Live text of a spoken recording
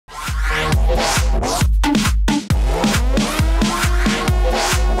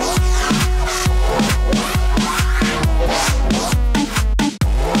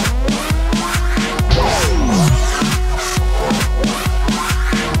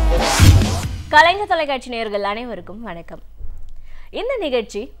கலைஞர் தொலைக்காட்சி நேயர்கள் அனைவருக்கும் வணக்கம். இந்த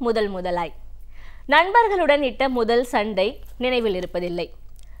நிகழ்ச்சி முதலாய். நண்பர்களுடன் இட்ட முதல் சண்டை நினைவில் இருப்பதில்லை.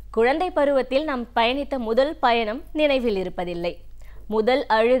 குழந்தை பருவத்தில் நாம் பயணித்த முதல் பயணம் நினைவில் இருப்பதில்லை. முதல்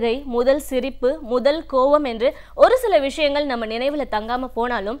அழுகை, முதல் சிரிப்பு, முதல் கோபம் என்று ஒரு சில விஷயங்கள் நம்ம நினைவில் தங்காம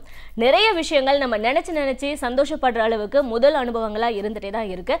போனாலும் நிறைய விஷயங்கள் நம்ம நினைச்சு சந்தோஷப்படுற அளவுக்கு முதல் அனுபவங்களா இருந்துட்டே தான்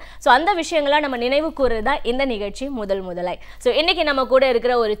இருக்கு. ஸோ அந்த விஷயங்களா நம்ம நினைவு கூறுறது தான் இந்த நிகழ்ச்சி முதலாய். ஸோ இன்னைக்கு நம்ம கூட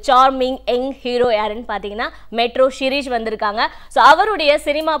இருக்கிற ஒரு சார்மிங் யங் ஹீரோ யாருன்னு பார்த்தீங்கன்னா Actor Shirish வந்திருக்காங்க. ஸோ அவருடைய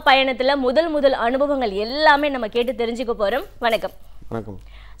சினிமா பயணத்துல முதல் அனுபவங்கள் எல்லாமே நம்ம கேட்டு தெரிஞ்சுக்க போறோம். வணக்கம். வணக்கம்.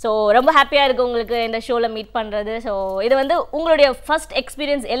 ஸோ ரொம்ப ஹாப்பியாக இருக்குது உங்களுக்கு இந்த ஷோவில் மீட் பண்ணுறது. ஸோ இது வந்து உங்களுடைய ஃபர்ஸ்ட்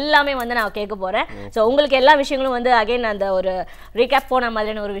எக்ஸ்பீரியன்ஸ் எல்லாமே வந்து நான் கேட்க போகிறேன். ஸோ உங்களுக்கு எல்லா விஷயங்களும் வந்து அகைன் அந்த ஒரு ரீகேப் போன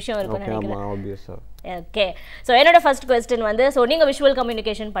மாதிரியான ஒரு விஷயம் இருக்கும்னு நினைக்கிறேன். ஓகே. ஸோ என்னோட ஃபர்ஸ்ட் கொஸ்டின் வந்து, ஸோ நீங்கள் விஷுவல்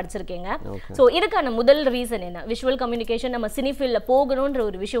கம்யூனிகேஷன் படிச்சிருக்கீங்க. ஸோ இதுக்கான முதல் ரீசன் என்ன? விஷுவல் கம்யூனிகேஷன் நம்ம சினி ஃபீல்டில் போகணுன்ற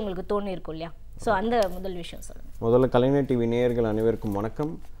ஒரு விஷயம் உங்களுக்கு தோணி இருக்கும் இல்லையா? ஸோ அந்த முதல் விஷயம் சொல்லுங்கள். முதல்ல கலைஞர் டிவி நேயர்கள் அனைவருக்கும்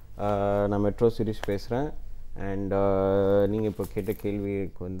வணக்கம். நான் Actor Shirish பேசுகிறேன். அண்ட் நீங்கள் இப்போ கேட்ட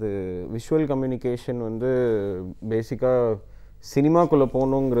கேள்விக்கு வந்து விஷுவல் கம்யூனிகேஷன் வந்து பேசிக்காக சினிமாக்குள்ளே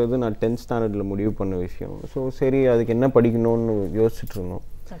போகணுங்கிறது நான் 10th ஸ்டாண்டர்டில் முடிவு பண்ண விஷயம். ஸோ சரி, அதுக்கு என்ன படிக்கணும்னு யோசிச்சுட்டு இருந்தோம்.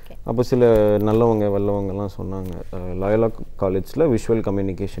 அப்போ சில நல்லவங்க வல்லவங்கலாம் சொன்னாங்க, லாயலா காலேஜில் விஷுவல்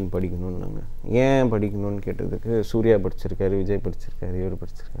கம்யூனிகேஷன் படிக்கணும்னாங்க. ஏன் படிக்கணும்னு கேட்டதுக்கு, சூர்யா படிச்சிருக்காரு, விஜய் படிச்சிருக்காரு, இவர்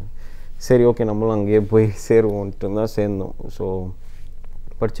படிச்சிருக்காரு, சரி ஓகே நம்மளும் அங்கேயே போய் சேருவோன்ட்டு தான் சேர்ந்தோம். ஸோ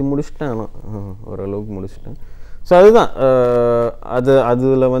படித்து முடிச்சிட்டேன், ஆனால் ஓரளவுக்கு முடிச்சிட்டேன். ஸோ அதுதான்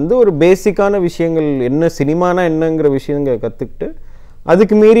அதில் வந்து ஒரு பேசிக்கான விஷயங்கள் என்ன, சினிமானா என்னங்கிற விஷயங்கள் கற்றுக்கிட்டு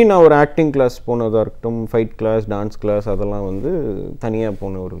அதுக்கு மீறி நான் ஒரு ஆக்டிங் கிளாஸ் போனதாக இருக்கட்டும், ஃபைட் கிளாஸ், டான்ஸ் கிளாஸ், அதெல்லாம் வந்து தனியாக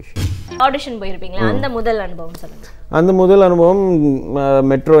போன ஒரு விஷயம். ஆடிஷன் போயிருப்பீங்களா? அந்த முதல் அனுபவம் சொல்லுங்கள். அந்த முதல் அனுபவம்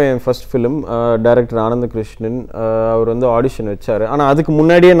மெட்ரோ என் ஃபர்ஸ்ட் ஃபிலிம். டைரக்டர் ஆனந்த கிருஷ்ணன் அவர் வந்து ஆடிஷன் வச்சார். ஆனால் அதுக்கு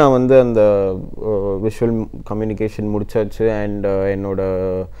முன்னாடியே நான் வந்து அந்த விஷுவல் கம்யூனிகேஷன் முடிச்சாச்சு. அண்ட் என்னோட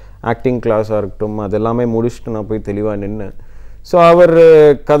ஆக்டிங் கிளாஸாக இருக்கட்டும் அதெல்லாமே முடிச்சுட்டு நான் போய் தெளிவாக நின்னேன். ஸோ அவர்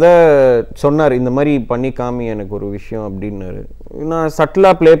கதை சொன்னார், இந்த மாதிரி பண்ணி காமி எனக்கு ஒரு விஷயம் அப்படின்னாரு. நான்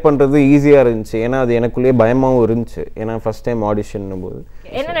சட்டிலாக ப்ளே பண்ணுறது ஈஸியாக இருந்துச்சு, ஏன்னா அது எனக்குள்ளேயே பயமாகவும் இருந்துச்சு. ஏன்னா ஃபர்ஸ்ட் டைம் ஆடிஷன் போது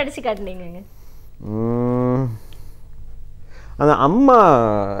என்ன நடிச்சு காட்டினீங்க? அந்த அம்மா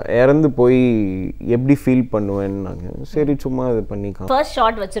இறந்து போய் எப்படி ஃபீல் பண்ணுவேன்னாங்க. சரி சும்மா அது பண்ணிக்கலாம். ஃபர்ஸ்ட்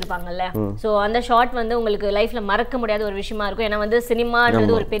ஷாட் வச்சிருப்பாங்கல்ல, ஸோ அந்த ஷாட் வந்து உங்களுக்கு லைஃப்ல மறக்க முடியாத ஒரு விஷயமா இருக்கும். ஏன்னா வந்து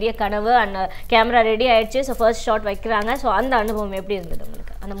சினிமான்றது ஒரு பெரிய கனவு. அண்ட் கேமரா ரெடி ஆயிடுச்சு, ஸோ ஃபர்ஸ்ட் ஷாட் வைக்கிறாங்க. ஸோ அந்த அனுபவம் எப்படி இருந்தது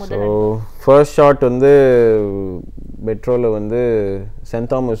உங்களுக்கு? அந்த முதல் ஃபர்ஸ்ட் ஷாட் வந்து மெட்ரோவில் வந்து சென்ட்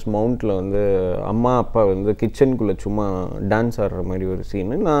தாமஸ் மவுண்ட்டில் வந்து அம்மா அப்பா வந்து கிச்சனுக்குள்ளே சும்மா டான்ஸ் ஆடுற மாதிரி ஒரு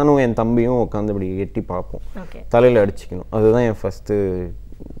சீனு. நானும் என் தம்பியும் உட்காந்து அப்படி எட்டி பார்ப்போம், தலையில் அடிச்சுக்கணும். அதுதான் என் ஃபஸ்ட்டு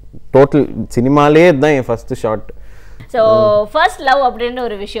டோட்டல் சினிமாலே தான் என் first shot. So first love அப்படின்ற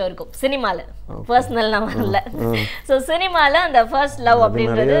ஒரு விஷயம் இருக்கும் சினிமாவில், பர்சனல்லாம் வரல. ஸோ சினிமாவில் அந்த ஃபர்ஸ்ட் லவ்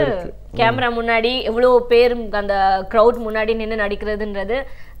அப்படின்றது கேமரா முன்னாடி எவ்வளோ பேர் அந்த க்ரௌட் முன்னாடி நின்று நடிக்கிறதுன்றது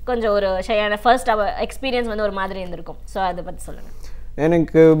கொஞ்சம் ஒரு ஷையான ஃபர்ஸ்ட் எக்ஸ்பீரியன்ஸ் வந்து ஒரு மாதிரி இருந்திருக்கும். ஸோ அதை பற்றி சொல்லுங்கள்.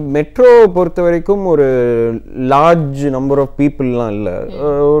 எனக்கு மெட்ரோ பொறுத்த வரைக்கும் ஒரு லார்ஜ் நம்பர் ஆஃப் பீப்புளெலாம் இல்லை.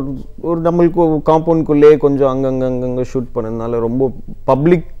 ஒரு நம்மளுக்கு காம்பவுண்ட்குள்ளேயே கொஞ்சம் அங்கங்கே ஷூட் பண்ணதுனால ரொம்ப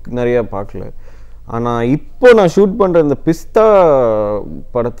பப்ளிக் நிறையா பார்க்கல. ஆனால் இப்போ நான் ஷூட் பண்ணுற இந்த பிஸ்தா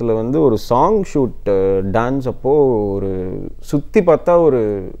படத்தில் வந்து ஒரு சாங் ஷூட் டான்ஸ் அப்போது ஒரு சுற்றி பார்த்தா ஒரு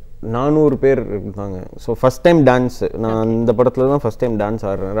 400 பேர் இருந்தாங்க. ஸோ ஃபஸ்ட் டைம் டான்ஸ் நான் இந்த படத்தில் தான் ஃபஸ்ட் டைம் டான்ஸ்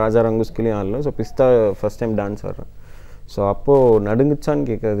ஆடுறேன். ராஜா ரங்குஸ்கிலையும் ஆடல. ஸோ பிஸ்தா ஃபஸ்ட் டைம் டான்ஸ் ஆடுறேன். ஸோ அப்போது நடுங்குச்சான்னு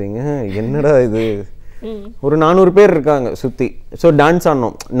கேட்காதீங்க, என்னடா இது, ஒரு 400 பேர் இருக்காங்க சுற்றி. ஸோ டான்ஸ்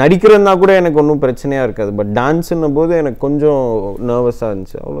ஆடணும். நடிக்கிறதுனா கூட எனக்கு ஒன்றும் பிரச்சனையாக இருக்காது, பட் டான்ஸுன்னும் போது எனக்கு கொஞ்சம் நர்வஸாக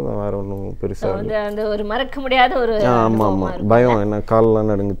இருந்துச்சு. அவ்வளோதான், வேறு ஒன்றும் பெருசாக அந்த ஒரு மறக்க முடியாத ஒரு ஆமாம் பயம், என்ன காலெலாம்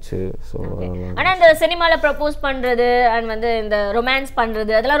நடுங்குச்சு. ஸோ ஆனால் இந்த சினிமாவில் ப்ரப்போஸ் பண்ணுறது அண்ட் வந்து இந்த ரொமான்ஸ்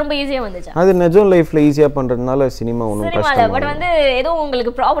பண்ணுறது அதெல்லாம் ரொம்ப ஈஸியாக வந்துச்சு. அது நிஜம் லைஃப்பில் ஈஸியாக பண்ணுறதுனால சினிமா ஒன்றும் கஷ்டம். பட் வந்து எதுவும்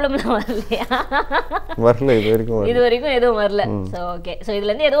உங்களுக்கு ப்ராப்ளம்லாம் வரலையா? வரல, இது வரைக்கும் எதுவும் வரல. So okay. ஸோ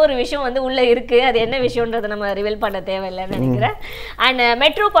இதுலேருந்து ஏதோ ஒரு விஷயம் வந்து உள்ளே இருக்குது, அது என்ன விஷயம்ன்றதை நம்ம ரிவீல் பண்ண தேவையில்லைன்னு நினைக்கிறேன். அண்ட்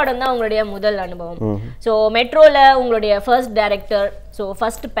மெட்ரோ படம் தான் உங்களுடைய முதல் அனுபவம். ஸோ மெட்ரோவில் உங்களுடைய ஃபர்ஸ்ட் டைரக்டர், ஸோ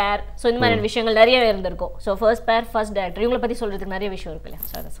ஃபர்ஸ்ட் பேர், ஸோ இந்த மாதிரியான விஷயங்கள் நிறைய இருந்திருக்கும். ஸோ ஃபர்ஸ்ட் பேர், ஃபர்ஸ்ட் டைரக்டர், இவங்களை பற்றி சொல்கிறதுக்கு நிறைய விஷயம் இருக்கு இல்லையா?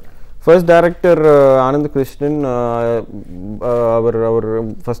 ஸோ அதை சொல்லுங்கள். ஃபர்ஸ்ட் டைரக்டர் ஆனந்த கிருஷ்ணன். அவர்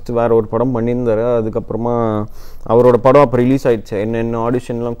ஃபஸ்ட்டு வேறு ஒரு படம் பண்ணியிருந்தார். அதுக்கப்புறமா அவரோட படம் அப்போ ரிலீஸ் ஆகிடுச்சு. என்ன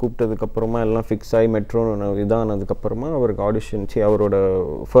ஆடிஷன்லாம் கூப்பிட்டதுக்கப்புறமா எல்லாம் ஃபிக்ஸ் ஆகி மெட்ரோ இதானதுக்கப்புறமா அவருக்கு ஆடிஷன் அவரோட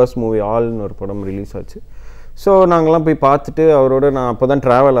ஃபர்ஸ்ட் மூவி ஆல்னு ஒரு படம் ரிலீஸ் ஆச்சு. ஸோ நாங்கள்லாம் போய் பார்த்துட்டு அவரோட நான் அப்போ தான்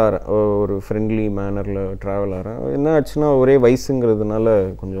ட்ராவல் ஆகிறேன், ஒரு ஃப்ரெண்ட்லி மேனரில் ட்ராவல் ஆகிறேன். என்ன ஆச்சுன்னா ஒரே வயசுங்கிறதுனால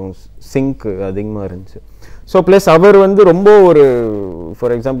கொஞ்சம் சிங்க் அதிகமாக இருந்துச்சு. ஸோ ப்ளஸ் அவர் வந்து ரொம்ப ஒரு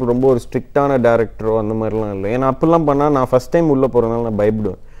ஃபார் எக்ஸாம்பிள் ரொம்ப ஒரு ஸ்ட்ரிக்டான டேரக்டரோ அந்த மாதிரிலாம் இல்லை. ஏன்னா அப்படிலாம் பண்ணால் நான் ஃபஸ்ட் டைம் உள்ளே போகிறதுனால நான்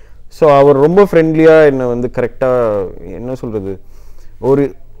பயப்படுவேன். ஸோ அவர் ரொம்ப ஃப்ரெண்ட்லியாக என்னை வந்து கரெக்டாக என்ன சொல்கிறது,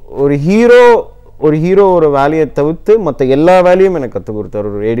 ஒரு ஹீரோ ஒரு வேலையை தவிர்த்து மற்ற எல்லா வேலையும் எனக்கு கற்றுக் கொடுத்தார்.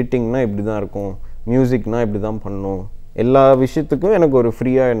 ஒரு எடிட்டிங்னா இப்படி தான் இருக்கும், மியூசிக்னா இப்படி தான் பண்ணணும், எல்லா விஷயத்துக்கும் எனக்கு ஒரு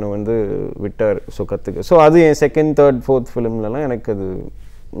ஃப்ரீயாக என்னை வந்து விட்டார். ஸோ கற்றுக்க. ஸோ அது என் செகண்ட், தேர்ட், ஃபோர்த் ஃபிலிம்லலாம் எனக்கு அது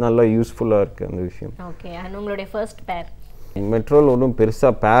நல்லா யூஸ்ஃபுல்லாக இருக்குது அந்த விஷயம். ஓகே. அண்ட் உங்களுடைய ஃபர்ஸ்ட் பேர்? மெட்ரோவில் ஒன்றும்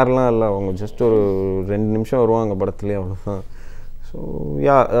பெருசாக பேர்லாம் இல்லை, அவங்க ஜஸ்ட் ஒரு 2 நிமிஷம் வருவாங்க படத்துலேயே, அவ்வளோதான். ஸோ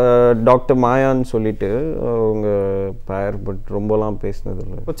யா, டாக்டர் மாயான்னு சொல்லிட்டு அவங்க பேர், பட் ரொம்பலாம்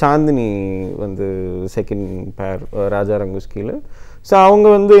பேசினதில்லை. இப்போ சாந்தினி வந்து செகண்ட் பேர் ராஜா ரங்குஸ்கியில். ஸோ அவங்க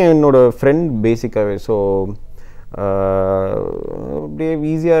வந்து என்னோடய ஃப்ரெண்ட் பேசிக்காகவே. ஸோ அப்படியே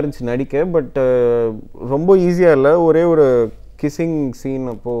ஈஸியாக இருந்துச்சு நடிக்க. பட் ரொம்ப ஈஸியாக இல்லை. ஒரே ஒரு கிசிங் சீன்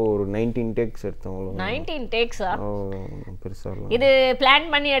அப்போ ஒரு 19 டேக்ஸ் எடுத்தோம். 19 டேக்ஸா? பெருசா இல்ல. இது பிளான்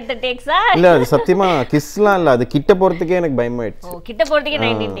பண்ணி எடுத்த டேக்ஸா? இல்ல, அது சத்தியமா கிஸ்லாம் இல்ல, அது கிட்ட போறதுக்கே எனக்கு பயமாயிடுச்சு. ஓ, கிட்ட போறதுக்கே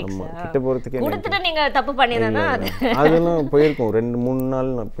 19 டேக்ஸா? கிட்ட போறதுக்கே கொடுத்துட்டு நீங்க தப்பு பண்ணினேனா? அதெல்லாம் போயிருக்கும், 2-3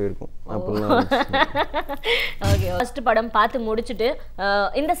 நாள் நான் போயிருக்கும் அப்பலாம். ஓகே. ஃபர்ஸ்ட் படம் பார்த்து முடிச்சிட்டு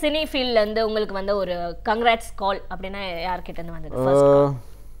இந்த சினி ஃபீல்ட்ல இருந்து உங்களுக்கு வந்த ஒரு கங்க்ராட்ஸ் கால் அப்படினா யார் கிட்ட இருந்து வந்தது?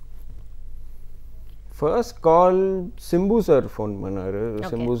 ஃபர்ஸ்ட் கால் சிம்பு சார் ஃபோன் பண்ணார்.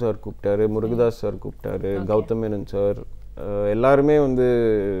 சிம்பு சார் கூப்பிட்டாரு, முருகதாஸ் சார் கூப்பிட்டாரு, கௌதம் மேனன் சார், எல்லாருமே வந்து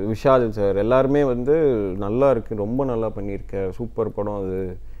விஷால் சார், எல்லாருமே வந்து நல்லா இருக்கு, ரொம்ப நல்லா பண்ணியிருக்க, சூப்பர் படம் அது,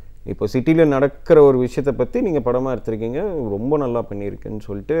 இப்போ சிட்டியில் நடக்கிற ஒரு விஷயத்தை பற்றி நீங்கள் படமாக எடுத்திருக்கீங்க, ரொம்ப நல்லா பண்ணியிருக்குன்னு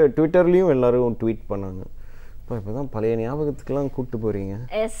சொல்லிட்டு ட்விட்டர்லேயும் எல்லோரும் ட்வீட் பண்ணாங்க. இப்போ தான் பழைய ஞாபகத்துக்கெல்லாம் கூப்பிட்டு போகிறீங்க.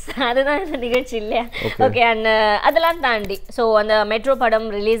 எஸ், அதுதான் இந்த நிகழ்ச்சி இல்லையா? ஓகே. அண்ட் அதெல்லாம் தாண்டி ஸோ அந்த மெட்ரோ படம்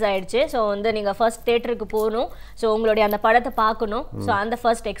ரிலீஸ் ஆயிடுச்சு. ஸோ வந்து நீங்கள் ஃபர்ஸ்ட் தேட்டருக்கு போகணும், ஸோ உங்களுடைய அந்த படத்தை பார்க்கணும். ஸோ அந்த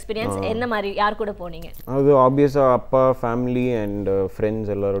ஃபர்ஸ்ட் எக்ஸ்பீரியன்ஸ் என்ன மாதிரி, யார் கூட போனீங்க? அது ஆப்வியஸாக அப்பா, ஃபேமிலி அண்ட்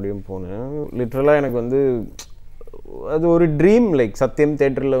ஃப்ரெண்ட்ஸ் எல்லாரோடையும் போனேன். லிட்ரலாக எனக்கு வந்து அது ஒரு ட்ரீம். லைக் சத்யம்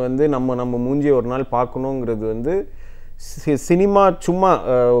தேட்டரில் வந்து நம்ம மூஞ்சி ஒரு நாள் பார்க்கணுங்கிறது வந்து சினிமா சும்மா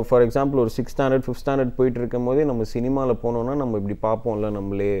ஃபார் எக்ஸாம்பிள் ஒரு 6th ஸ்டாண்டர்ட் 5th ஸ்டாண்டர்ட் போயிட்டு இருக்கும் போதே நம்ம சினிமாவில் போனோன்னா நம்ம இப்படி பார்ப்போம்ல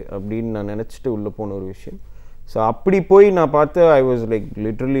நம்மளே அப்படின்னு நான் நினச்சிட்டு உள்ளே போன ஒரு விஷயம். ஸோ அப்படி போய் நான் பார்த்து I was like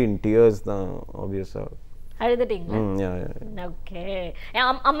literally in tears தான் ஆப்வியஸாக. அழுதுட்டீங்களா? ஓகே.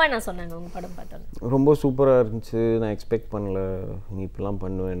 அம்மா என்ன சொன்னாங்க உங்க படம் பார்த்தோம்? ரொம்ப சூப்பராக இருந்துச்சு, நான் எக்ஸ்பெக்ட் பண்ணல நீ இப்படிலாம்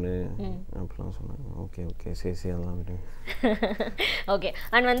பண்ணுவேன்னு அப்படிலாம் சொன்னாங்க. ஓகே ஓகே சரி அதெல்லாம் விடுங்க. ஓகே.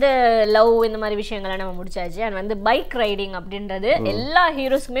 அண்ட் வந்து லவ் இந்த மாதிரி விஷயங்கள்லாம் நம்ம முடிச்சாச்சு. அண்ட் வந்து பைக் ரைடிங் அப்படின்றது எல்லா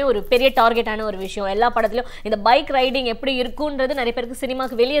ஹீரோஸ்க்குமே ஒரு பெரிய டார்கெட்டான ஒரு விஷயம். எல்லா படத்துலையும் இந்த பைக் ரைடிங் எப்படி இருக்குன்றது நிறைய பேருக்கு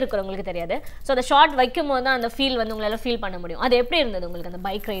சினிமாக்கு வெளியே இருக்கிறவங்களுக்கு தெரியாது. ஸோ அந்த ஷார்ட் வைக்கும் போது தான் அந்த ஃபீல் வந்து உங்களால் ஃபீல் பண்ண முடியும். அது எப்படி இருந்தது உங்களுக்கு அந்த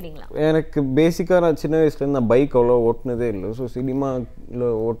பைக் ரைடிங்லாம்? எனக்கு பேசிக்காக நான் சின்ன வயசுல நான் பைக் அவ்வளோ ஓட்டினதே இல்லை. ஸோ சினிமாவில்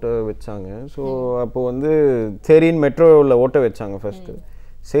ஓட்ட வச்சாங்க. ஸோ அப்போது வந்து சரின்னு மெட்ரோவில் ஓட்ட வச்சாங்க ஃபஸ்ட்டு.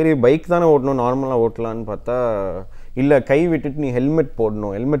 சரி பைக் தானே ஓட்டணும், நார்மலாக ஓட்டலான்னு பார்த்தா இல்லை கை விட்டுட்டு நீ ஹெல்மெட்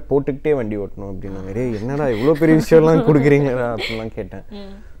போடணும், ஹெல்மெட் போட்டுக்கிட்டே வண்டி ஓட்டணும் அப்படின்னா, நிறைய என்னடா இவ்வளோ பெரிய விஷயம்லாம் கொடுக்குறீங்களா அப்படின்லாம் கேட்டேன்.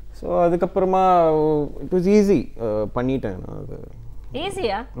 ஸோ அதுக்கப்புறமா இட் வாஸ் ஈஸி, பண்ணிட்டேன் நான். அது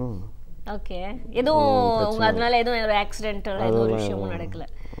ஈஸியா? ஓகே. எதுவும் அதனால எதுவும் ஒரு ஆக்சிடென்ட் எதுவும் ஒரு விஷயமும் நடக்கல?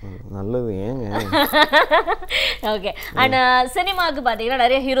 நல்லது. ஏங்க ஓகே. அண்ட் சினிமாவுக்கு பார்த்தீங்கன்னா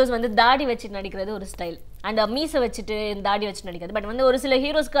நிறைய ஹீரோஸ் வந்து தாடி வச்சு நடிக்கிறது ஒரு ஸ்டைல், அண்ட் மீசை வச்சுட்டு தாடி வச்சு நடிக்கிறது. பட் வந்து ஒரு சில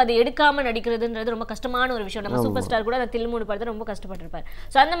ஹீரோஸ்க்கு அது எடுக்காம நடிக்கிறதுன்றது ரொம்ப கஷ்டமான ஒரு விஷயம். நம்ம சூப்பர் ஸ்டார் கூட அந்த தில்லுமுடு படத்தை ரொம்ப கஷ்டப்பட்டிருப்பார்.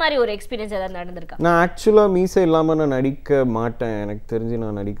 ஸோ அந்த மாதிரி ஒரு எக்ஸ்பீரியன்ஸ் ஏதாவது நடந்திருக்கா? நான் ஆக்சுவலாக மீசை இல்லாமல் நான் நடிக்க மாட்டேன், எனக்கு தெரிஞ்சு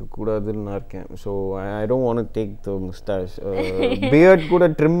நான் நடிக்கக்கூடாதுன்னு நான் இருக்கேன். So I don't want take the moustache. Beard கூட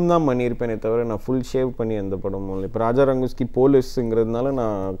ட்ரிம் தான் பண்ணியிருப்பேனே தவிர நான் ஃபுல் ஷேவ் பண்ணி அந்த படம் இல்லை. இப்போ ராஜா ரங்குஸ்கி போலீஸுங்கிறதுனால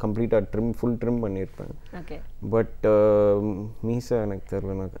நான் கம்ப்ளீட்டாக ஃபுல் ட்ரிம் பண்ணியிருப்பேன். பட் மீசை எனக்கு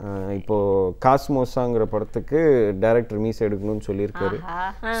தெரியல. இப்போது காஸ்மோஸாங்கிற படத்துக்கு டைரக்டர் மீசை எடுக்கணும்னு சொல்லியிருக்காரு.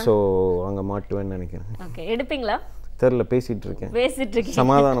 ஸோ அங்கே மாட்டுவேன்னு நினைக்கிறேன். ஓகே. எடுப்பீங்களா? தெரியல, பேசிட்டு இருக்கேன்,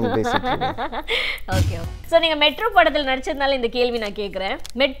 சமாதானம் பேசிட்டு இருக்கேன். ஓகே. ஸோ நீங்கள் மெட்ரோ படத்தில் நடிச்சதுனால இந்த கேள்வி நான் கேட்குறேன்.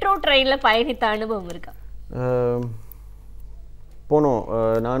 மெட்ரோ ட்ரெயினில் பயணித்த அனுபவம் இருக்கா? போனோம்,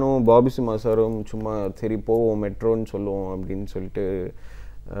 நானும் பாபி சுமா சாரும் சும்மா சரி போவோம் மெட்ரோன்னு சொல்லுவோம் அப்படின்னு சொல்லிட்டு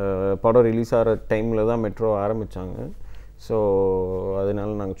படம் ரிலீஸ் ஆகிற டைமில் தான் மெட்ரோ ஆரம்பித்தாங்க. ஸோ அதனால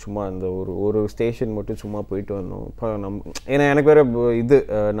நாங்கள் சும்மா அந்த ஒரு ஸ்டேஷன் மட்டும் சும்மா போயிட்டு வந்தோம். இப்போ ஏன்னா எனக்கு வேறு இது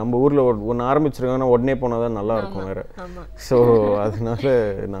நம்ம ஊரில் ஒன்று ஆரம்பிச்சிருக்காங்கன்னா உடனே போனால் தான் நல்லாயிருக்கும் வேறு. ஸோ அதனால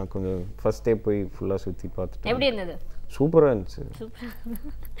நான் கொஞ்சம் ஃபஸ்ட்டே போய் ஃபுல்லாக சுற்றி பார்த்துட்டேன். எப்படி இருந்தது? சூப்பராக இருந்துச்சு.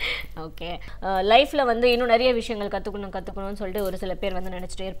 ஓகே. லைஃப்பில் வந்து இன்னும் நிறைய விஷயங்கள் கற்றுக்கணும்னு சொல்லிட்டு ஒரு சில பேர் வந்து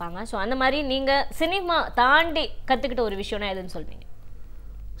நினச்சிட்டே இருப்பாங்க. ஸோ அந்த மாதிரி நீங்கள் சினிமா தாண்டி கற்றுக்கிட்ட ஒரு விஷயம்னா எதுன்னு சொல்வீங்க?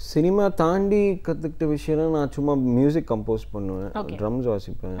 சினிமா தாண்டி கற்றுக்கிட்ட விஷயம்னா நான் சும்மா மியூசிக் கம்போஸ் பண்ணுவேன், ட்ரம்ஸ்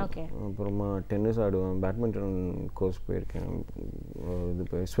வாசிப்பேன், அப்புறமா டென்னிஸ் ஆடுவேன், பேட்மிண்டன் கோர்ஸ் போயிருக்கேன்,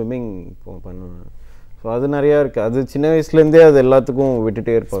 இது ஸ்விம்மிங் பண்ணுவேன். ஸோ அது நிறையா இருக்குது. அது சின்ன வயசுலேருந்தே அது எல்லாத்துக்கும்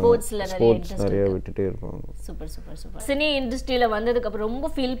விட்டுட்டே இருப்பாங்க, ஸ்போர்ட்ஸ் நிறையா விட்டுட்டே இருப்பாங்க. Super super super. சினி இண்டஸ்ட்ரியில் வந்ததுக்கப்புறம்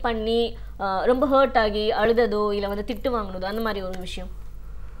ரொம்ப ஃபீல் பண்ணி ரொம்ப ஹர்ட் ஆகி அழுததோ இல்லை வந்து திட்டு வாங்கினதோ அந்த மாதிரி ஒரு விஷயம்?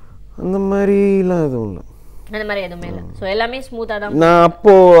 அந்த மாதிரிலாம் எதுவும் இல்லை, அந்த மாதிரி எதுவுமே இல்லை. ஸோ எல்லாமே ஸ்மூத்தாக தான். நான்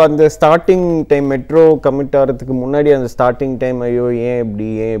அப்போது அந்த ஸ்டார்டிங் டைம் மெட்ரோ கமிட் ஆகிறதுக்கு முன்னாடி அந்த ஸ்டார்டிங் டைம் ஐயோ ஏன் எப்படி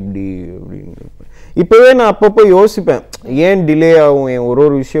அப்படின்னு இப்போவே நான் அப்பப்போ யோசிப்பேன், ஏன் டிலே ஆகும், ஏன்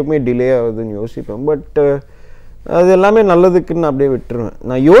ஒரு விஷயமே டிலே ஆகுதுன்னு யோசிப்பேன். பட் அது எல்லாமே நல்லதுக்குன்னு நான் அப்படியே விட்டுருவேன்.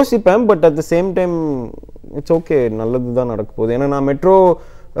 நான் யோசிப்பேன், but at the same time it's okay, நல்லது தான் நடக்க போகுது. ஏன்னா நான் மெட்ரோ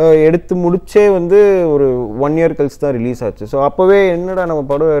எடுத்து முடிச்சே வந்து ஒரு 1 year கழிச்சு தான் ரிலீஸ் ஆச்சு. ஸோ அப்போவே என்னடா நம்ம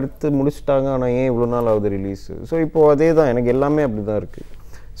படம் எடுத்து முடிச்சிட்டாங்க, ஆனால் ஏன் இவ்வளோ நாள் ஆகுது ரிலீஸ். ஸோ இப்போது அதே தான், எனக்கு எல்லாமே அப்படி தான் இருக்குது.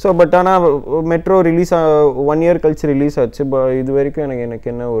 ஸோ பட் ஆனால் மெட்ரோ ரிலீஸ் 1 year கழிச்சு ரிலீஸ் ஆச்சு. இது வரைக்கும்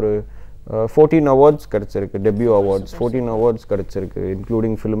எனக்கு என்ன ஒரு 14 awards கிடச்சிருக்கு, டெபியூ அவார்ட்ஸ் 14 awards கிடச்சிருக்கு,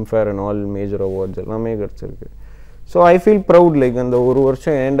 including Filmfare and all major awards எல்லாமே கிடச்சிருக்கு. So I feel proud. Like அந்த ஒரு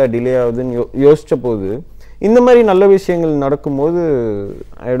வருஷம் ஏன்டா டிலே ஆகுதுன்னு யோசித்த போது இந்த மாதிரி நல்ல விஷயங்கள் நடக்கும்போது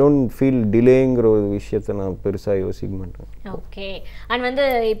ஐ டோன்ட் ஃபீல் டிலேங்கிற ஒரு விஷயத்தை நான் பெருசாக யோசிக்க மாட்டேன். ஓகே. அண்ட் வந்து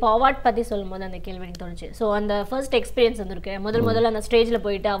இப்போ அவார்ட் பற்றி சொல்லும்போது அந்த கேள்வி எனக்கு தோணுச்சு. ஸோ அந்த ஃபர்ஸ்ட் எக்ஸ்பீரியன்ஸ் வந்துருக்கு, முதல்ல அந்த ஸ்டேஜில்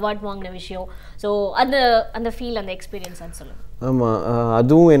போயிட்டு அவார்ட் வாங்கின விஷயம், ஸோ அந்த ஃபீல், அந்த எக்ஸ்பீரியன்ஸ் அது சொல்லுங்கள். ஆமாம்,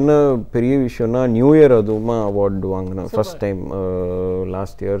 அதுவும் என்ன பெரிய விஷயம்னா நியூ இயர் அதுவுமா அவார்டு வாங்கினேன் ஃபர்ஸ்ட் டைம்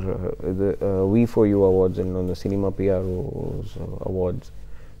லாஸ்ட் இயர். இது We4U அவார்ட்ஸ் அந்த சினிமா பிஆர்ஓ அவார்ட்ஸ்.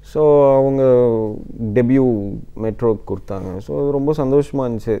 ஸோ அவங்க டெபியூ மெட்ரோக்கு கொடுத்தாங்க. ஸோ அது ரொம்ப சந்தோஷமாக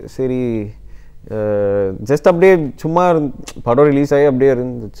இருந்துச்சு. சரி, ஜஸ்ட் அப்படியே சும்மா படம் ரிலீஸ் ஆகி அப்படியே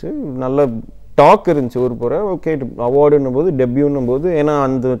இருந்துச்சு, நல்ல டாக் இருந்துச்சு ஒரு புற. ஓகே, அவார்டுன்னும் போது டெபியூன்னும் போது, ஏன்னா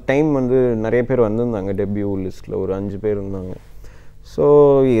அந்த டைம் வந்து நிறைய பேர் வந்திருந்தாங்க டெபியூ லிஸ்ட்டில், ஒரு 5 பேர் இருந்தாங்க. ஸோ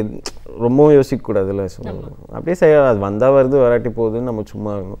ரொம்பவும் யோசிக்கக்கூடாதுல்ல. ஸோ அப்படியே அது வந்தால் வருது, வராட்டி போகுதுன்னு நம்ம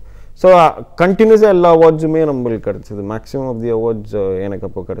சும்மா இருக்கணும். ஸோ கண்டினியூஸாக எல்லா அவார்ட்ஸுமே நம்மளுக்கு கிடச்சிது. மேக்ஸிமம் ஆஃப் தி அவார்ட்ஸ் எனக்கு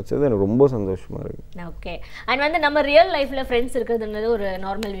அப்போ கிடச்சிது. எனக்கு ரொம்ப சந்தோஷமாக இருக்குது. ஓகே. அண்ட் வந்து நம்ம ரியல் லைஃப்பில் ஃப்ரெண்ட்ஸ் இருக்கிறதுன்றது ஒரு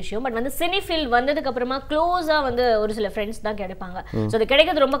நார்மல் விஷயம். பட் வந்து சினி ஃபீல்ட் வந்ததுக்கு அப்புறமா க்ளோஸாக வந்து ஒரு சில ஃப்ரெண்ட்ஸ் தான் கிடைப்பாங்க. ஸோ அது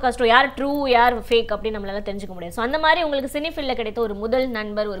கிடைக்கிறது ரொம்ப கஷ்டம். யார் ட்ரூ யார் ஃபேக் அப்படின்னு நம்மளால தெரிஞ்சுக்க முடியாது. ஸோ அந்த மாதிரி உங்களுக்கு சினி ஃபீல்டில் கிடைத்த ஒரு முதல்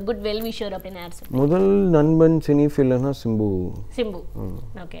நண்பர், ஒரு குட் வெல் விஷர் அப்படின்னு யார் சொல்லுங்கள்? முதல் நண்பன் சினி ஃபீல்டுனா சிம்பு.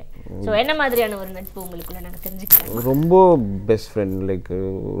 ஓகே. ஸோ என்ன மாதிரியான ஒரு நட்பு உங்களுக்குள்ள நாங்கள் தெரிஞ்சுக்கிறோம்? ரொம்ப பெஸ்ட் ஃப்ரெண்ட். லைக்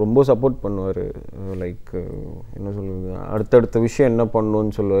ரொம்ப சப்போர்ட் பண்ணுவார். லைக் என்ன சொல்கிறது, அடுத்தடுத்த விஷயம் என்ன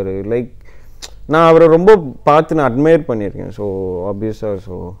பண்ணணும்னு சொல்லுவார். லைக் நான் அவரை ரொம்ப பார்த்து நான் அட்மையர் பண்ணியிருக்கேன். ஸோ ஆப்வியஸாக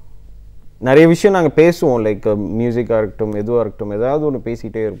ஸோ நிறைய விஷயம் நாங்கள் பேசுவோம். லைக் மியூசிக்காக இருக்கட்டும், எதுவாக இருக்கட்டும், ஏதாவது ஒன்று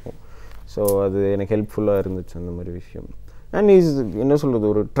பேசிகிட்டே இருப்போம். ஸோ அது எனக்கு ஹெல்ப்ஃபுல்லாக இருந்துச்சு அந்த மாதிரி விஷயம். அண்ட் இஸ் என்ன சொல்கிறது,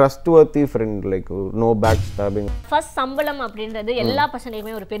 ஒரு trustworthy friend. Like no back stabbing. First சம்பளம் அப்படின்றது எல்லா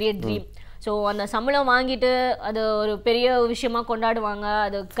பசங்களுக்குமே ஒரு பெரிய ட்ரீம். ஸோ அந்த சம்பளம் வாங்கிட்டு அது ஒரு பெரிய விஷயமா கொண்டாடுவாங்க,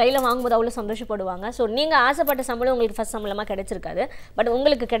 அது கையில் வாங்கும்போது அவ்வளோ சந்தோஷப்படுவாங்க. ஸோ நீங்கள் ஆசைப்பட்ட சம்பளம் உங்களுக்கு ஃபர்ஸ்ட் சம்பளமாக கிடைச்சிருக்காது. பட்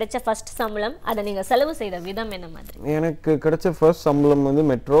உங்களுக்கு கிடைச்ச ஃபர்ஸ்ட் சம்பளம், அதை நீங்கள் செலவு செய்த விதம் என்ன மாதிரி? எனக்கு கிடைச்ச ஃபர்ஸ்ட் சம்பளம் வந்து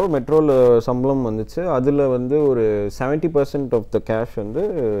மெட்ரோவில் சம்பளம் வந்துச்சு. அதில் வந்து ஒரு 70% ஆஃப் த கேஷ் வந்து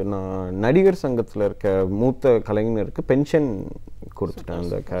நான் நடிகர் சங்கத்தில் இருக்க மூத்த கலைஞருக்கு பென்ஷன் கொடுத்துட்டேன்.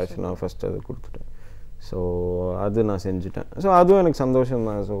 அந்த கேஷ் நான் ஃபஸ்ட்டு அதை கொடுத்துட்டேன். ஸோ அது நான் செஞ்சுட்டேன். ஸோ அதுவும் எனக்கு சந்தோஷம்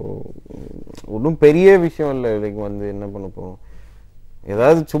தான். ஸோ ஒன்றும் பெரிய விஷயம் இல்லை. லைக் வந்து என்ன பண்ண போகிறோம்,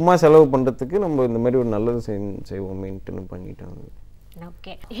 ஏதாவது சும்மா செலவு பண்ணுறதுக்கு நம்ம இந்த மாதிரி ஒரு நல்லது செய்வோமேன்ட்டு பண்ணிட்டாங்க.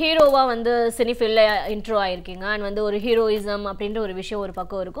 ஓகே. ஹீரோவாக வந்து சினி ஃபீல்டில் இன்ட்ரோ ஆகிருக்கீங்க. அண்ட் வந்து ஒரு ஹீரோயிசம் அப்படின்ற ஒரு விஷயம் ஒரு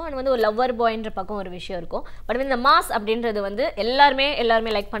பக்கம் இருக்கும். அண்ட் வந்து ஒரு லவ்வர் பாய்ன்ற பக்கம் ஒரு விஷயம் இருக்கும். பட் வந்து இந்த மாஸ் அப்படின்றது வந்து எல்லாருமே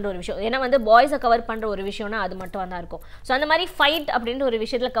லைக் பண்ணுற ஒரு விஷயம். ஏன்னா வந்து பாய்ஸை கவர் பண்ணுற ஒரு விஷயம்னா அது மட்டும் தான் இருக்கும். ஸோ அந்த மாதிரி ஃபைட் அப்படின்ற ஒரு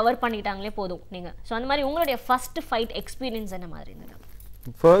விஷயத்தில் கவர் பண்ணிட்டாங்களே போதும் நீங்கள். ஸோ அந்த மாதிரி உங்களுடைய ஃபர்ஸ்ட் ஃபைட் எக்ஸ்பீரியன்ஸ் என்ன மாதிரி இருந்தது?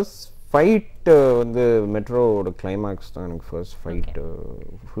 ஃபர்ஸ்ட் ஃபைட் வந்து மெட்ரோவோட கிளைமேக்ஸ் தான் எனக்கு ஃபர்ஸ்ட் ஃபைட்.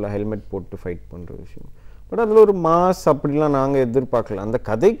 ஃபுல்லாக ஹெல்மெட் போட்டு ஃபைட் பண்ணுற விஷயம். பட் அதில் ஒரு மாஸ் அப்படிலாம் நாங்கள் எதிர்பார்க்கல. அந்த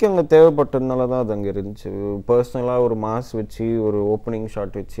கதைக்கு அங்கே தேவைப்பட்டதுனால தான் அது அங்கே இருந்துச்சு. பர்சனலாக ஒரு மாஸ் வச்சு ஒரு ஓப்பனிங்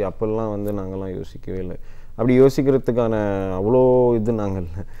ஷாட் வச்சு அப்போல்லாம் வந்து நாங்கள்லாம் யோசிக்கவே இல்லை. அப்படி யோசிக்கிறதுக்கான அவ்வளோ இது நாங்கள்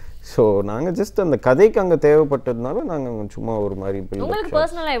இல்லை. ஸோ நாங்கள் ஜஸ்ட் அந்த கதைக்கு அங்கே தேவைப்பட்டதுனால நாங்கள் சும்மா ஒரு மாதிரி. உங்களுக்கு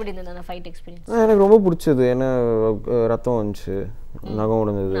பர்சனலாக எப்படி இருந்தது அந்த ஃபைட் எக்ஸ்பீரியன்ஸ்? எனக்கு ரொம்ப பிடிச்சது. ஏன்னா ரத்தம் வந்துச்சு, நகம்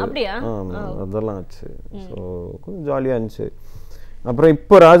உடைஞ்சது, அப்படியா? ஆமாம் அதெல்லாம் ஆச்சு. ஸோ கொஞ்சம் ஜாலியாக இருந்துச்சு. அப்புறம்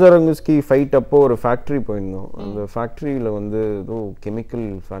இப்போ ராஜா ரங்குஸ்கி ஃபைட் அப்போ ஒரு ஃபேக்ட்ரி போயிருந்தோம். அந்த ஃபேக்ட்ரியில் வந்து ஏதோ கெமிக்கல்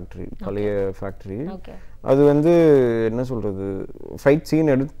ஃபேக்ட்ரி, பழைய ஃபேக்ட்ரி. அது வந்து என்ன சொல்கிறது, ஃபைட்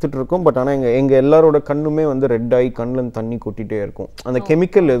சீன் எடுத்துகிட்டு இருக்கோம். பட் ஆனால் எங்கள் எல்லாரோட கண்ணுமே வந்து ரெட் ஆகி கண்ணில் தண்ணி கொட்டிகிட்டே இருக்கும். அந்த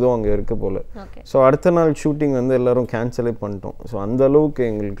கெமிக்கல் ஏதோ அங்கே இருக்க போல். ஸோ அடுத்த நாள் ஷூட்டிங் வந்து எல்லோரும் கேன்சலே பண்ணிட்டோம். ஸோ அந்த அளவுக்கு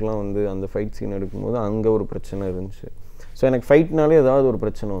எங்களுக்குலாம் வந்து அந்த ஃபைட் சீன் எடுக்கும்போது அங்கே ஒரு பிரச்சனை இருந்துச்சு. ஸோ எனக்கு ஃபைட்னாலே ஏதாவது ஒரு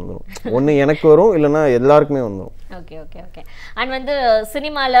பிரச்சனை வந்துடும். ஒன்று எனக்கு வரும், இல்லைனா எல்லாருக்குமே வந்துடும். Okay okay okay. அண்ட் வந்து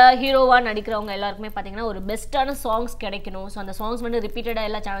சினிமாவில் ஹீரோவாக நடிக்கிறவங்க எல்லாருக்குமே பார்த்தீங்கன்னா ஒரு பெஸ்ட்டான சாங்ஸ் கிடைக்கணும். ஸோ அந்த சாங்ஸ் வந்து ரிப்பீட்டடாக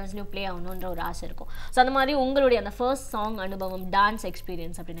எல்லா சேனல்ஸ்லையும் ப்ளே ஆகணுன்ற ஒரு ஆசை இருக்கும். ஸோ அந்த மாதிரி உங்களுடைய அந்த ஃபர்ஸ்ட் சாங் அனுபவம், டான்ஸ்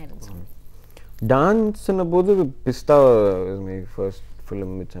எக்ஸ்பீரியன்ஸ் அப்படின்னு இருந்துச்சு? டான்ஸ்ன போது பிஸ்தா is my first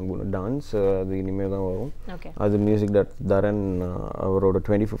film which I'm going to dance. அது இனிமேல் தான் வரும். அது மியூசிக் தரன் அவரோட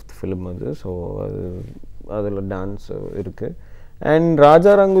 25th ஃபிலிம் அது. ஸோ அதில் டான்ஸ் இருக்குது. அண்ட்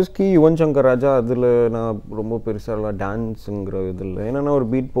ராஜா ரங்குஸ்கி, யுவன் சங்கர் ராஜா, அதில் நான் ரொம்ப பெருசாக டான்ஸுங்கிற இதில், ஏன்னா நான் ஒரு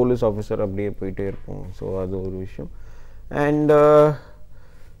பீட் போலீஸ் ஆஃபீஸர் அப்படியே போயிட்டே இருப்போம். ஸோ அது ஒரு விஷயம். அண்ட்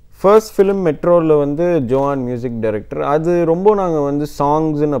ஃபர்ஸ்ட் ஃபிலிம் மெட்ரோவில் வந்து ஜோவான் மியூசிக் டைரக்டர். அது ரொம்ப நாங்கள் வந்து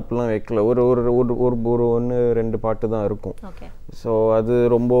சாங்ஸ்ன்னு அப்படிலாம் வைக்கல. ஒரு ஒரு ஒரு ஒரு 1-2 பாட்டு தான் இருக்கும். ஸோ அது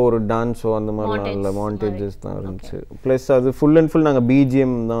ரொம்ப ஒரு டான்ஸோ அந்த மாதிரிலாம் இல்லை, மாண்டேஜஸ் தான் இருந்துச்சு. ப்ளஸ் அது ஃபுல் அண்ட் ஃபுல் நாங்கள்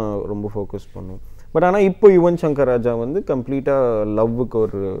பிஜிஎம் தான் ரொம்ப ஃபோக்கஸ் பண்ணுவோம். பட் ஆனால் இப்போ யுவன் சங்கர் ராஜா வந்து கம்ப்ளீட்டாக லவ்வுக்கு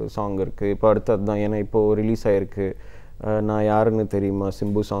ஒரு சாங் இருக்குது. இப்போ அடுத்தது தான், ஏன்னா இப்போது ரிலீஸ் ஆகிருக்கு நான் யாருன்னு தெரியுமா,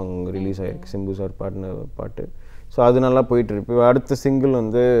 சிம்பு சாங் ரிலீஸ் ஆகிருக்கு, சிம்பு சார் பாடின பாட்டு. ஸோ அது நல்லா போயிட்டுருக்கு. இப்போ அடுத்த சிங்கிள்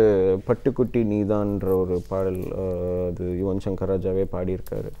வந்து பட்டுக்குட்டி நீதான்ற ஒரு பாடல், அது யுவன் சங்கர் ராஜாவே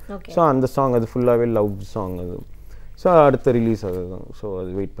பாடியிருக்காரு. ஸோ அந்த சாங் அது ஃபுல்லாகவே லவ் சாங் அது. ஸோ அடுத்த ரிலீஸ் அதுதான். ஸோ அது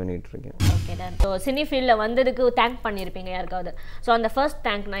வெயிட் பண்ணிகிட்ருக்கேன். Okay done. ஸோ சினி ஃபீல்டில் வந்ததுக்கு தேங்க் பண்ணியிருப்பீங்க யாருக்காவது. ஸோ அந்த ஃபர்ஸ்ட்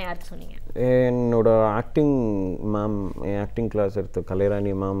தேங்க்னா யாருக்கு சொன்னீங்க? என்னோட ஆக்டிங் மேம், என் ஆக்டிங் கிளாஸ் எடுத்த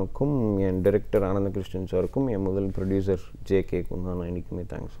கலைராணி மேமுக்கும், என் டைரக்டர் ஆனந்த கிருஷ்ணன் சாருக்கும், என் முதல் ப்ரொடியூசர் ஜேகேக்கும் தான் நான் என்றைக்குமே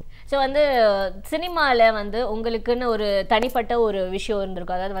தேங்க்ஸ். ஸோ வந்து சினிமாவில் வந்து உங்களுக்குன்னு ஒரு தனிப்பட்ட ஒரு விஷயம்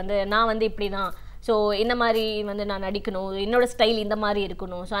இருந்திருக்கும். அதாவது வந்து நான் வந்து இப்படி தான், ஸோ இந்த மாதிரி வந்து நான் நடிக்கணும், என்னோட ஸ்டைல் இந்த மாதிரி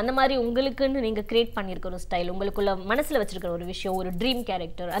இருக்கணும். ஸோ அந்த மாதிரி உங்களுக்குன்னு நீங்கள் க்ரியேட் பண்ணியிருக்கிற ஒரு ஸ்டைல், உங்களுக்குள்ள மனசில் வச்சுருக்கிற ஒரு விஷயம், ஒரு ட்ரீம்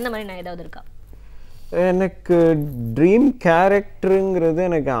கேரக்டர், அந்த மாதிரி நான் ஏதாவது இருக்கா? எனக்கு ட்ரீம் கேரக்டருங்கிறது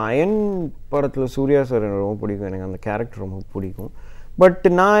எனக்கு அயன் படத்தில் சூர்யா சார் எனக்கு ரொம்ப பிடிக்கும். எனக்கு அந்த கேரக்டர் ரொம்ப பிடிக்கும். பட்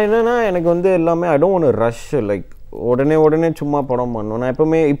நான் என்னென்னா எனக்கு வந்து எல்லாமே I don't want to rush, like உடனே சும்மா படம் பண்ணணும். நான்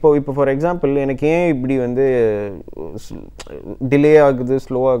எப்போவுமே இப்போ ஃபார் எக்ஸாம்பிள் எனக்கு ஏன் இப்படி வந்து டிலே ஆகுது,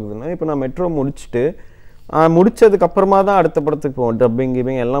 ஸ்லோ ஆகுதுன்னா, இப்போ நான் மெட்ரோ முடிச்சதுக்கப்புறமா தான் அடுத்த படத்துக்கு போவேன். டப்பிங்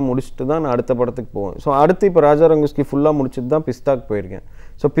எல்லாம் முடிச்சுட்டு தான் நான் அடுத்த படத்துக்கு போவேன். ஸோ அடுத்து இப்போ ராஜா ரங்குஸ்கி ஃபுல்லாக முடிச்சுட்டு தான் பிஸ்தாக்கு போயிருக்கேன்.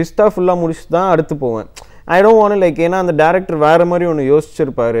 ஸோ பிஸ்தா ஃபுல்லாக முடிச்சுட்டு தான் அடுத்து போவேன். ஐ டோன்ட் வாண்ட் லைக், ஏன்னா அந்த டேரக்டர் வேறு மாதிரி ஒன்று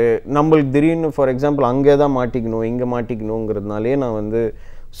யோசிச்சிருப்பாரு. நம்மளுக்கு திடீர்னு ஃபார் எக்ஸாம்பிள் அங்கே தான் மாட்டிக்கணும், இங்கே மாட்டிக்கணுங்கிறதுனாலே நான் வந்து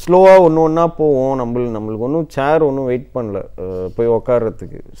ஸ்லோவாக ஒன்றா போவோம். நம்மளுக்கு ஒன்றும் சேர் ஒன்றும் வெயிட் பண்ணல போய்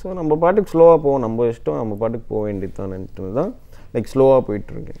உக்காடுறதுக்கு. ஸோ நம்ம பாட்டுக்கு ஸ்லோவாக போவோம், நம்ம இஷ்டம், நம்ம பாட்டுக்கு போக வேண்டியதான்ட்டு தான் லைக் ஸ்லோவாக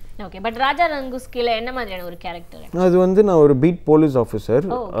போயிட்டுருக்கேன். ஓகே. பட் ராஜா ரங்குஸ்கியில் என்ன மாதிரியான ஒரு கேரக்டர்? அது வந்து நான் ஒரு பீட் போலீஸ் ஆஃபீஸர்.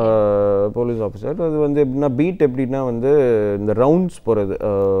 அது வந்து எப்படின்னா, பீட் எப்படின்னா வந்து இந்த ரவுண்ட்ஸ் போகிறது,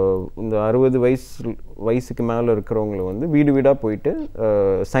 இந்த 60 வயசுக்கு மேலே இருக்கிறவங்களை வந்து வீடு வீடாக போயிட்டு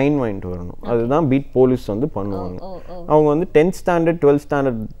சைன் வாங்கிட்டு வரணும். அதுதான் பீட் போலீஸ் வந்து பண்ணுவாங்க. அவங்க வந்து 10th ஸ்டாண்டர்ட் 12th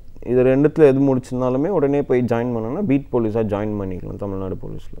ஸ்டாண்டர்ட் இது ரெண்டுத்தில் எது முடிச்சிருந்தாலுமே உடனே போய் ஜாயின் பண்ணோன்னா பீட் போலீஸாக ஜாயின் பண்ணிக்கலாம் தமிழ்நாடு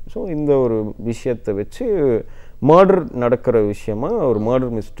போலீஸில். ஸோ இந்த ஒரு விஷயத்தை வச்சு மர்டர் நடக்கிற விஷயமா ஒரு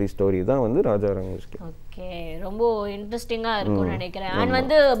மர்டர் மிஸ்ட்ரி ஸ்டோரி தான் வந்து ராஜா ரங்குஸ்கி. ஓகே, ரொம்ப இன்ட்ரெஸ்டிங்காக இருக்கும்னு நினைக்கிறேன். அண்ட்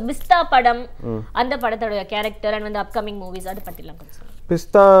வந்து பிஸ்தா படம், அந்த படத்தோட கேரக்டர் அண்ட் வந்து அப்கமிங் மூவிஸ் அதை பற்றிலாம் கொஞ்சம்.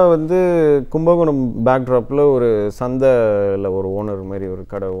 பிஸ்தா வந்து கும்பகோணம் பேக்ட்ராப்பில் ஒரு சந்தையில் ஒரு ஓனர் மாதிரி, ஒரு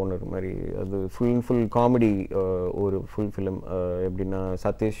கடை ஓனர் மாதிரி. அது ஃபுல் காமெடி ஒரு ஃபுல் ஃபிலிம். எப்படின்னா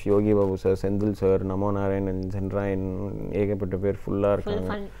சதீஷ், யோகி பாபு சார், செந்தில் சார், நமோ நாராயணன், சென்ராயன், ஏகப்பட்ட பேர் ஃபுல்லாக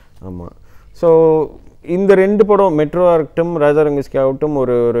இருக்காங்க. ஆமாம். ஸோ இந்த 2 படம் மெட்ரோ ஆகட்டும், ராஜா ரங்குஸ்கி ஆகட்டும்,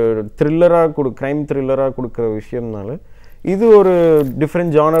 ஒரு த்ரில்லராக க்ரைம் த்ரில்லராக கொடுக்குற விஷயம்னால இது ஒரு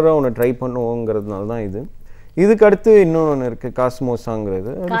டிஃப்ரெண்ட் ஜானராக ஒன்று ட்ரை பண்ணுவோங்கிறதுனால தான் இது. இதுக்கு அடுத்து இன்னொன்று இருக்குது,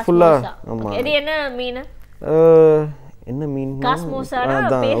 காஸ்மோசாங்கிறது. அது ஃபுல்லாக ஆமாம். என்ன மீன்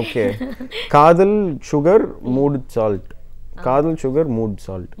அதான். ஓகே, காதல் சுகர் மூட் சால்ட், காதல் sugar mood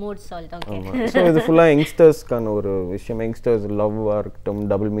salt. Okay. So இது ஃபுல்லாக யங்ஸ்டர்ஸ்க்கான ஒரு விஷயம். யங்ஸ்டர்ஸ் லவ்வாக இருக்கட்டும்,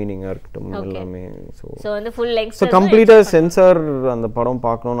 டபுள் மீனிங்காக இருக்கட்டும், எல்லாமே. ஸோ கம்ப்ளீட்டாக சென்சார் அந்த படம்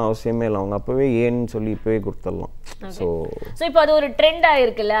பார்க்கணுன்னு அவசியமே இல்லை. அவங்க அப்போவே ஏன்னு சொல்லி இப்போவே கொடுத்துடலாம். ஸோ இப்போ அது ஒரு ட்ரெண்டாக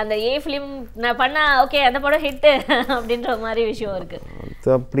இருக்குல்ல, அந்த ஏ ஃபிலிம் நான் பண்ணால் ஓகே அந்த படம் ஹிட்டு அப்படின்ற மாதிரி விஷயம் இருக்குது.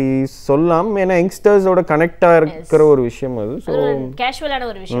 அப்படி சொல்லலாம், ஏன்னா யங்ஸ்டர்ஸோட கனெக்டாக இருக்கிற ஒரு விஷயம் அது. ஸோ கேஷுவலான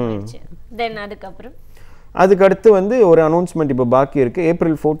ஒரு விஷயம் ஆயிடுச்சு. தென் அதுக்கப்புறம் அதுக்கடுத்து வந்து ஒரு அனௌன்ஸ்மெண்ட் இப்போ பாக்கி இருக்குது.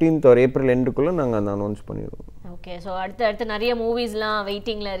 April 14th or April எண்டுக்குள்ளே நாங்கள் அந்த அனௌன்ஸ் பண்ணிடுவோம். ஓகே, ஸோ அடுத்து நிறைய மூவிஸ்லாம்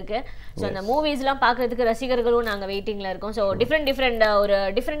வெயிட்டிங்கில் இருக்குது. ஸோ அந்த மூவிஸ்லாம் பார்க்குறதுக்கு ரசிகர்களும் நாங்கள் வெயிட்டிங்கில் இருக்கோம். ஸோ ஒரு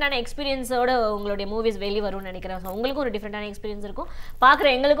டிஃப்ரெண்ட்டான எக்ஸ்பீரியன்ஸோட உங்களுடைய மூவிஸ் வெளியே வரும்னு நினைக்கிறேன். ஸோ உங்களுக்கும் ஒரு டிஃப்ரெண்ட்டான எக்ஸ்பீரியன்ஸ் இருக்கும், பார்க்குற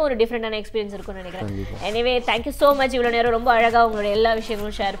எங்களுக்கும் ஒரு டிஃப்ரெண்ட்டான எக்ஸ்பீரியன்ஸ் இருக்கும்னு நினைக்கிறேன். Anyway thank you so much. இவ்வளோ நேரம் ரொம்ப அழகாக உங்களுடைய எல்லா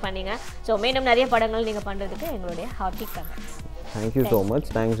விஷயங்களும் ஷேர் பண்ணீங்க. ஸோ மீண்டும் நிறைய படங்கள் நீங்கள் பண்ணுறதுக்கு எங்களுடைய hearty comments. Thank you so much.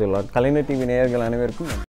 Thanks எல்லாம். கலைஞர் டிவி நேயர்கள் அனைவருக்கும்